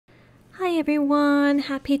Hi everyone,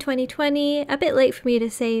 happy 2020. A bit late for me to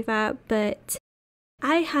say that, but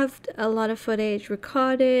I have a lot of footage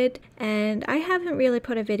recorded and I haven't really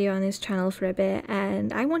put a video on this channel for a bit,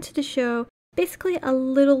 and I wanted to show basically a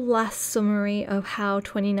little last summary of how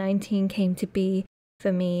 2019 came to be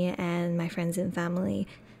for me and my friends and family.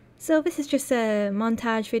 So this is just a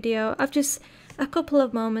montage video of just a couple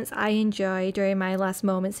of moments I enjoyed during my last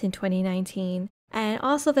moments in 2019. And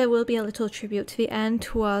also there will be a little tribute to the end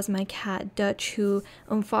towards my cat Duch, who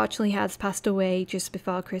unfortunately has passed away just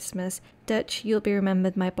before Christmas. Duch, you'll be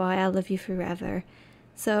remembered, my boy. I love you forever.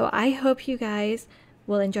 So I hope you guys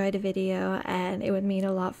will enjoy the video, and it would mean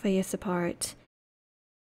a lot for your support.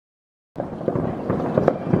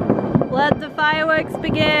 Let the fireworks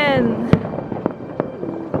begin!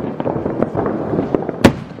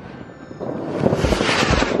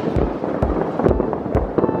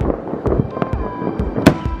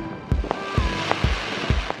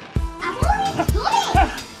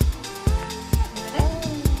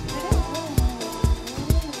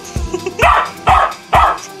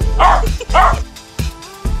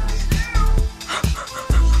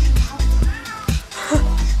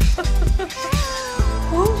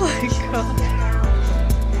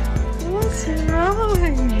 What's wrong?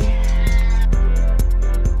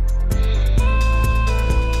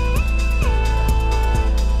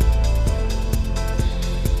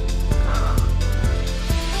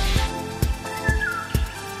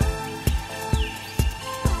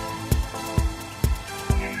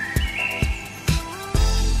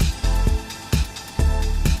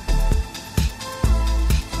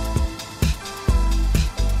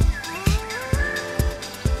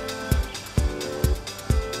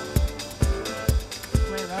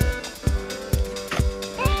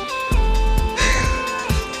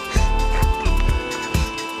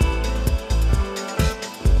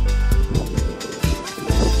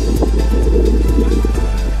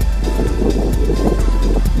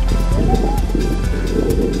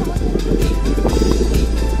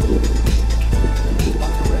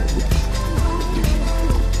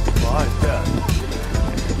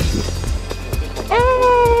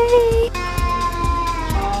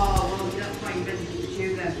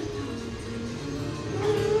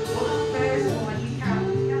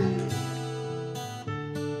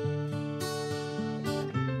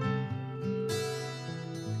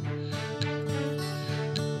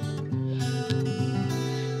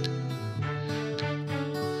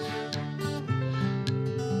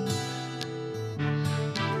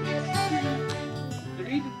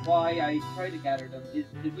 Why I try to gather them is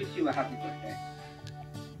to wish you a happy birthday,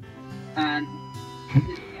 and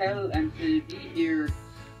to tell and to be here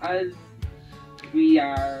as we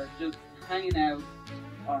are just hanging out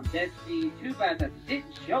on Destiny. Too bad that they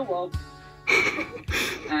didn't show up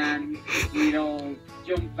and we'd all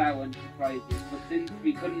jump out and surprise you, but since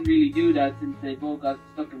we couldn't really do that since they both got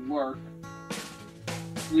stuck in work,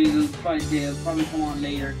 they'll probably come on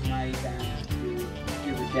later tonight and we'll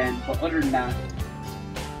do it then. But other than that,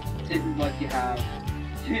 this is what you have.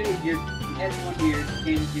 Everyone here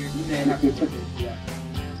came here to say happy birthday to you.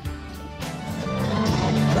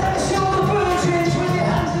 Let's show the virgins with your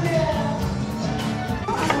hands in the air.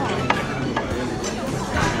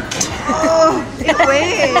 Oh, it's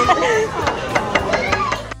weird.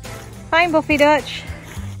 Find Buffy, Dutch.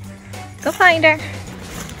 Go find her.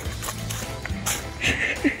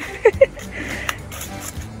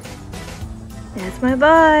 That's my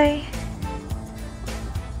boy.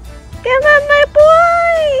 Come on, my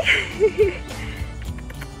boy!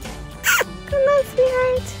 Come on,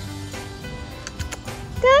 sweetheart.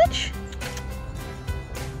 Dutch?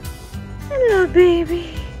 Hello, baby.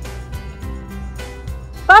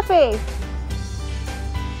 Buffy!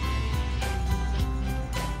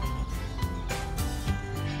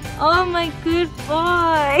 Oh, my good boy.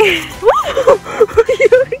 Are you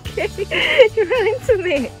okay? You're running to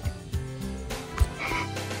me.